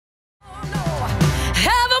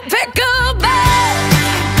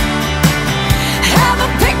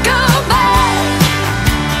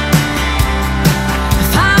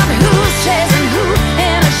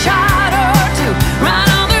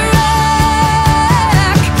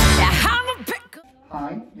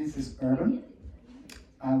urban,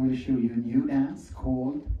 I will show you a new dance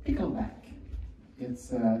called Pickleback.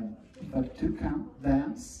 It's a 2-count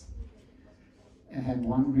dance. I had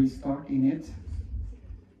one restart in it.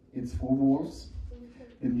 It's 4 walls.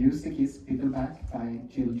 The music is Pickleback by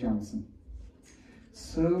Danielsson.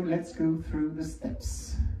 So let's go through the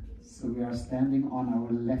steps. So we are standing on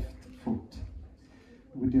our left foot.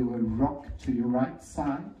 We do a rock to your right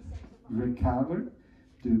side, recover,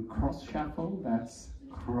 do cross shuffle, that's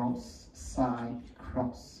cross, side,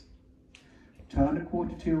 cross. Turn a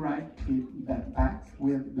quarter to your right, clip that back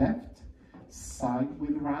with left, side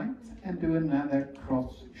with right, and do another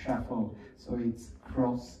cross shuffle. So it's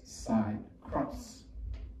cross, side, cross.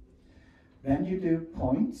 Then you do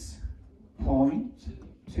points, point,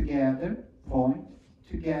 together,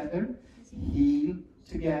 heel,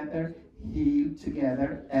 together,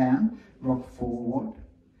 and rock forward,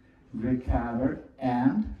 recover,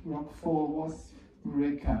 and rock forward,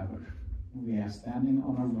 recover. We are standing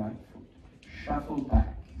on our right foot. Shuffle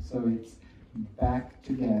back, so it's back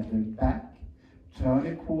together, back, turn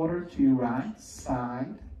a quarter to your right,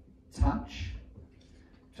 side, touch,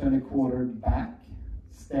 turn a quarter back,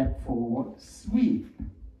 step forward, sweep,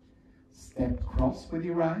 step cross with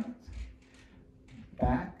your right,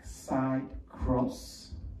 back, side,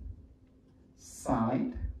 cross,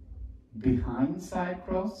 side, behind, side,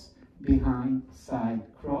 cross, behind, side,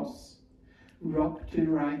 cross, rock to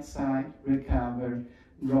the right side, recover,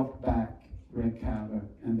 rock back, recover,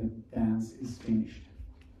 and the dance is finished.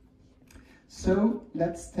 So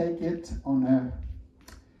let's take it on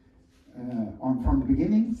from the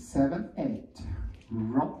beginning, 7, 8.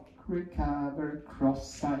 Rock, recover,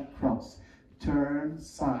 cross, side, cross, turn,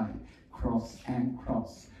 side, cross and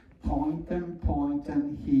cross, point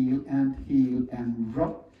and heel, and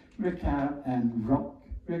rock,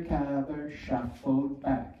 recover, shuffle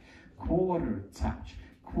back, quarter touch,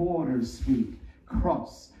 quarter sweep,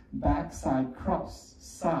 cross, back side cross,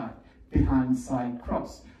 side, behind side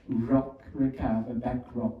cross, rock, recover, back,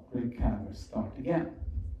 rock, recover, start again.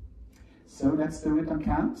 So let's do it on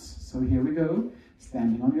counts. So here we go.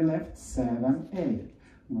 Standing on your left, 7, 8.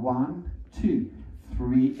 1, 2,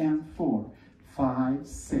 3 and 4, 5,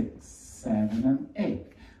 6, 7 and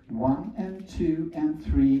 8. 1 and 2 and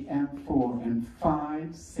 3 and 4 and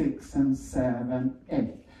 5, 6 and 7,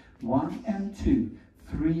 8. 1 and 2,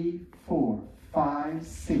 3, 4, 5,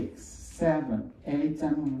 6, 7, 8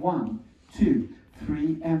 and 1, 2,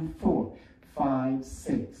 3 and 4, 5,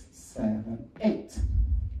 6, 7, 8.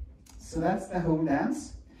 So that's the whole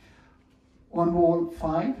dance. On wall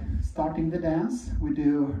 5, starting the dance, we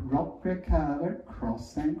do rock, recover,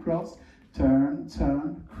 cross and cross, turn,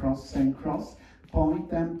 cross and cross,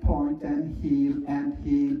 point and heel,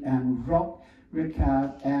 and rock,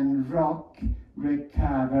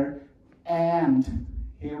 recover, and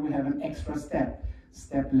here we have an extra step.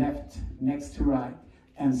 Step left next to right,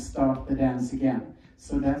 and start the dance again.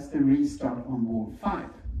 So that's the restart on wall 5.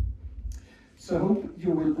 So I hope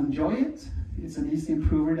you will enjoy it. It's an easy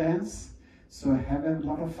improver dance. So have a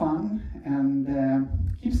lot of fun and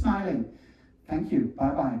keep smiling. Thank you.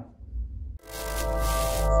 Bye-bye.